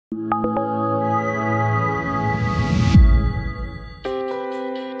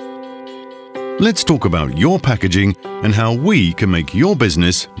Let's talk about your packaging and how we can make your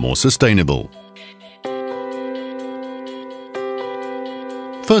business more sustainable.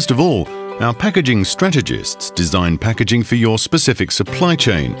 First of all, our packaging strategists design packaging for your specific supply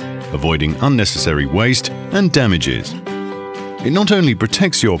chain, avoiding unnecessary waste and damages. It not only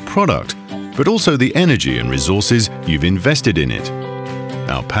protects your product, but also the energy and resources you've invested in it.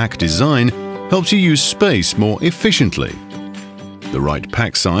 Our pack design helps you use space more efficiently. The right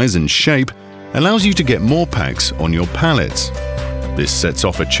pack size and shape allows you to get more packs on your pallets. This sets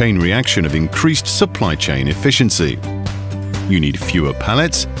off a chain reaction of increased supply chain efficiency. You need fewer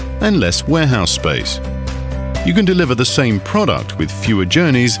pallets and less warehouse space. You can deliver the same product with fewer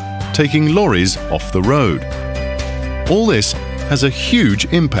journeys, taking lorries off the road. All this has a huge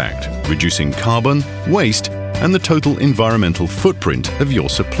impact, reducing carbon, waste, and the total environmental footprint of your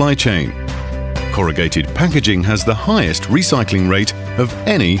supply chain. Corrugated packaging has the highest recycling rate of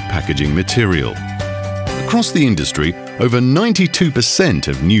any packaging material. Across the industry, over 92%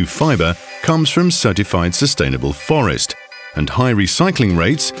 of new fibre comes from certified sustainable forest, and high recycling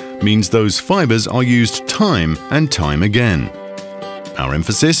rates means those fibres are used time and time again. Our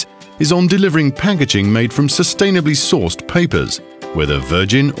emphasis is on delivering packaging made from sustainably sourced papers, whether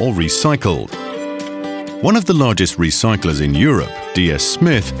virgin or recycled. One of the largest recyclers in Europe, DS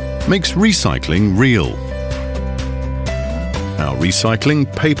Smith, makes recycling real. Our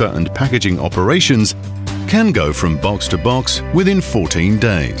recycling, paper and packaging operations can go from box to box within 14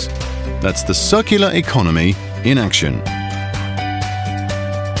 days. That's the circular economy in action.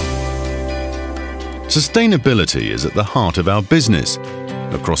 Sustainability is at the heart of our business.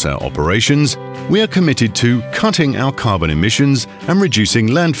 Across our operations, we are committed to cutting our carbon emissions and reducing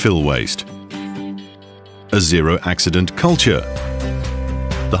landfill waste. A zero-accident culture,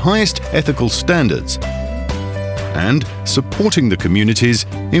 the highest ethical standards, and supporting the communities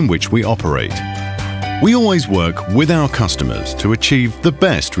in which we operate. We always work with our customers to achieve the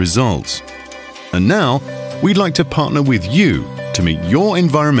best results. And now, we'd like to partner with you to meet your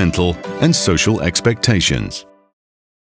environmental and social expectations.